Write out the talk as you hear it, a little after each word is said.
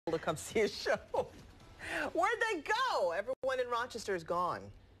to come see a show. Where'd they go? Everyone in Rochester is gone.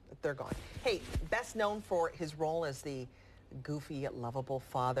 They're gone. Hey, best known for his role as the goofy yet lovable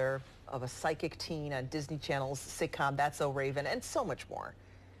father of a psychic teen on Disney Channel's sitcom That's So Raven, and so much more.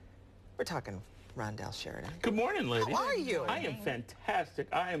 We're talking Rondell Sheridan. Good morning, ladies. How are you? I am fantastic.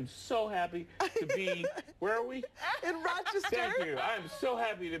 I am so happy to be, where are we? In Rochester. Thank you. I am so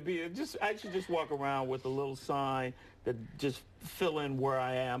happy to be, I should just walk around with a little sign that just fill in where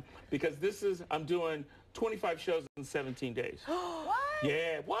I am, because I'm doing 25 shows in 17 days. What?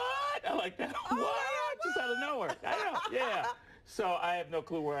 Yeah, what? I like that. Oh, what? Just out of nowhere. I know, yeah. So I have no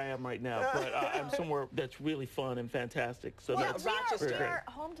clue where I am right now, but I'm somewhere that's really fun and fantastic. So that's we are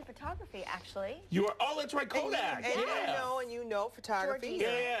home to photography, actually. You are. Oh, that's right, Kodak. And you know photography.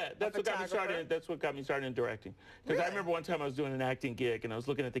 Yeah. That's what got me started. That's what got me started in directing. Because I remember one time I was doing an acting gig and I was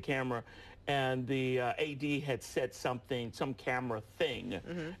looking at the camera, and the AD had said something, some camera thing,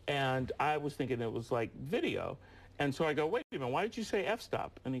 and I was thinking it was like video. And so I go, wait a minute, why did you say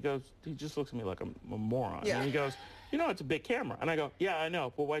f-stop? And he just looks at me like a moron. Yeah. And he goes, you know, it's a big camera. And I go, yeah, I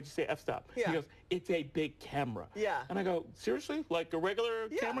know, but why'd you say f-stop? Yeah. He goes, it's a big camera. Yeah. And I go, seriously? Like a regular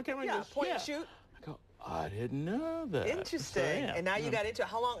camera? He Yeah, goes, point and shoot. I go, I didn't know that. Interesting. And now you got into it.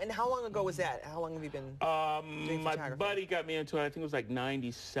 How long ago was that? How long have you been doing my photography? buddy got me into it, I think it was like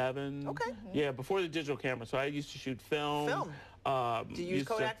 97. Okay. Yeah, before the digital camera. So I used to shoot film. Do you use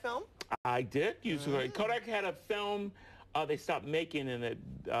Kodak film? I did use Kodak had a film they stopped making, and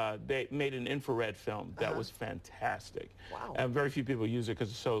they made an infrared film that was fantastic. Wow. And very few people use it because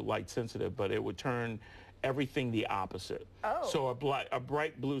it's so light sensitive, but it would turn everything the opposite. Oh. So a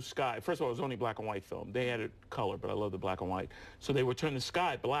bright blue sky. First of all, it was only black and white film. They had it color, but I love the black and white. So they would turn the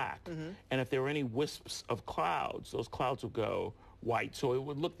sky black, and if there were any wisps of clouds, those clouds would go white. So it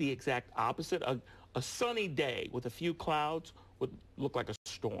would look the exact opposite. A sunny day with a few clouds would look like a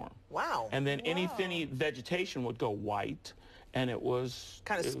storm. Wow. And then any vegetation would go white, and it was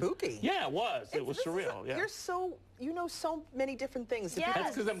kind of spooky. Yeah, it was. It was surreal. Yeah. You know so many different things. Yes.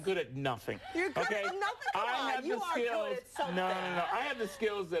 That's because I'm good at nothing. You're good okay? at nothing? Come on, you are good at something. No. I have the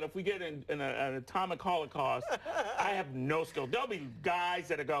skills that if we get in an atomic holocaust, I have no skills. There'll be guys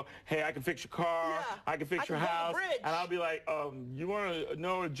that'll go, hey, I can fix your car, I can fix your house, and I'll be like, you want to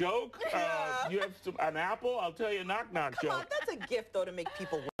know a joke? You have an apple? I'll tell you a knock-knock joke. Come on, that's a gift, though, to make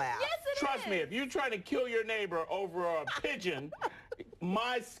people laugh. Yes, it is. Trust me, if you're trying to kill your neighbor over a pigeon,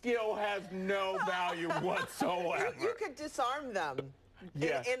 my skill has no value whatsoever. You could disarm them.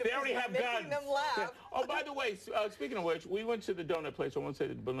 Yeah, they already have guns. Making them laugh. Yeah. Oh, by the way, speaking of which, we went to the donut place. I won't say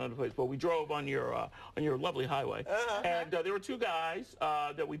the donut place, but we drove on your lovely highway, and there were two guys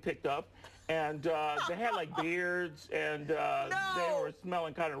that we picked up, and they had like beards, and they were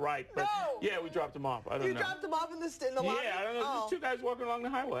smelling kind of ripe. But yeah, we dropped them off. I don't know. You dropped them off in the lobby? Yeah, I don't know. Just two guys walking along the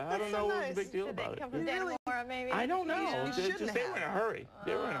highway. I don't know what's the big deal about it. Come from Dannemora, maybe? I don't know. They were in a hurry.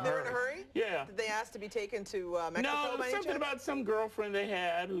 They were in a hurry. They were in a hurry? Yeah. Did they ask to be taken to Mexico? No, something about some girlfriend they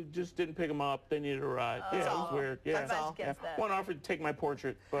had who just didn't pick them up. They needed a ride. Yeah, it was weird. Yeah. That's all. One offered to take my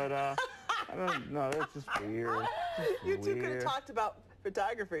portrait, but I don't know. That's just weird. You two could have talked about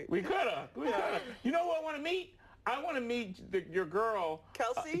photography. We could have. You know who I want to meet? I want to meet your girl.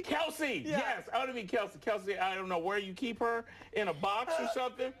 Kelsey? Kelsey, yes. I want to meet Kelsey. Kelsey, I don't know where you keep her, in a box or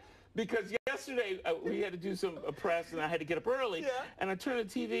something. Because yesterday we had to do some press, and I had to get up early. And I turn the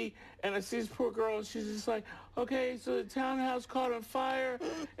TV, and I see this poor girl, and she's just like, okay, so the townhouse caught on fire,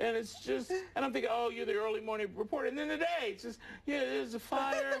 and it's just, and I'm thinking, oh, you're the early morning reporter. And then today, it's just, yeah, there's a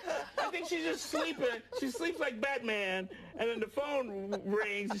fire. I think she's just sleeping. She sleeps like Batman, and then the phone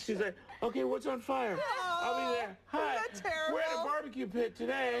rings, and she's like, okay, what's on fire? I'll be there. Hi. Isn't that terrible? We're at a barbecue pit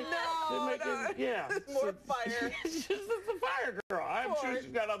today. No. Yeah. There's more fire. She's just the fire girl. I'm sure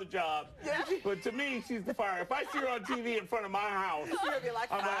she's got other jobs. Yeah. But to me, she's the fire. If I see her on TV in front of my house, You'll be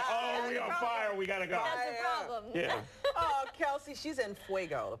like, I'm like, oh, we on fire. We got to go. That's the problem. Yeah. Oh, Kelsey, she's in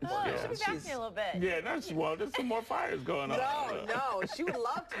fuego. She'll be back me a little bit. Yeah, there's some more fires going on. No. She would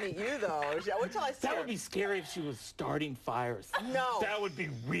love to meet you, though. Wait till I see That her. would be scary if she was starting fires. No. That would be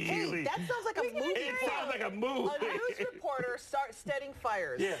really... Hey, that sounds like a movie. It sounds like a movie. A news reporter starts setting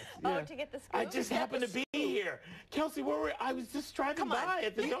fires. Yeah. Oh, to get the scoop? I just happened to be here. Kelsey, I was just driving by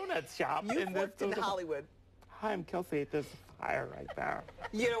at the donut shop. You've worked in Hollywood. Hi, I'm Kelsey. There's a fire right there.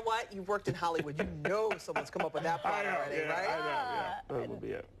 You know what? You've worked in Hollywood. You know someone's come up with that part already, right? I know, yeah. That would be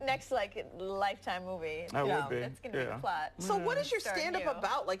it. Next, like, Lifetime movie. That would be. That's going to be the plot. So what is your stand-up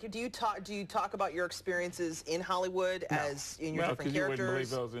about? Like, do you talk about your experiences in Hollywood as in your different characters? You wouldn't believe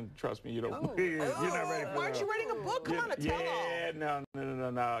those, and trust me, you don't. You're not ready for Why aren't you writing a book? Come on, tell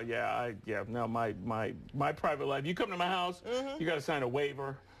all. No. Yeah, my private life. You come to my house, you got to sign a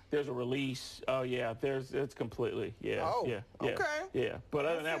waiver There's a release. Oh yeah, it's completely. Yeah. Oh, yeah. okay. Yeah. But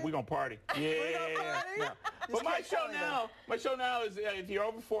other than that, we're gonna party. Yeah. Yeah. But my show now is if you're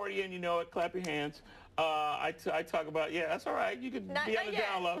over 40 and you know it, clap your hands. I talk about, that's all right. You can be on the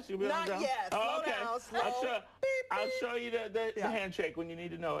down low. So you'll be on the down. Not yet. Slow down. Slow. I'll show you the handshake when you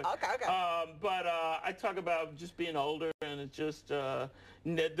need to know it. Okay. But I talk about just being older, and it's just the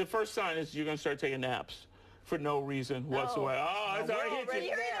first sign is you're gonna start taking naps for no reason whatsoever. Oh, it's already hit you.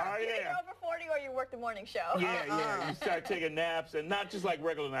 You're over 40 or you work the morning show. Yeah. You start taking naps, and not just like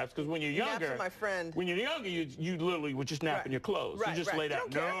regular naps, because when you're younger, naps are my friend. When you're younger, you literally would just nap in your clothes. Right, you just lay down.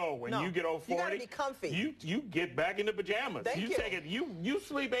 No, when you get over 40, you gotta be comfy. You get back into pajamas. Thank you. Take it. You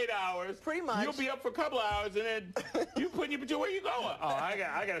sleep 8 hours. Pretty much. You'll be up for a couple hours, and then you put in your pajamas. Where you going? Oh,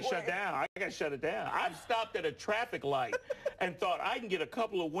 I gotta shut down. I gotta shut it down. I've stopped at a traffic light and thought I can get a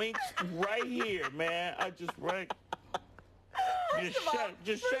couple of winks right here, man.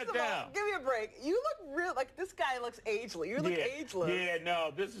 Just shut down. Give me a break. You look real, like this guy looks ageless. You look ageless. Yeah,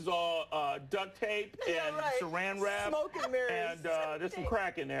 no, this is all duct tape and saran wrap. Smoke and mirrors. And there's some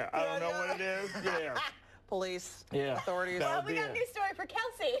crack in there. I don't know what it is. Yeah. Police, yeah. authorities. Well, we got a new story for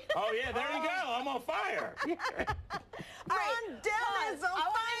Kelsey. Oh, yeah, there you go. I'm on fire. Rondell is on fire.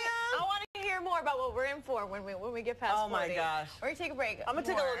 I want to hear more about what we're in for when we get past 40. Oh, my gosh. We're going to take a break. I'm going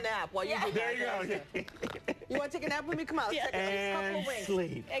to take a little nap while you do that. There you go. You want to take a nap with me? Come on. Let's take a couple of wings.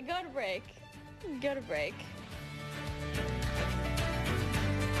 Sleep. Go to break. Go to break.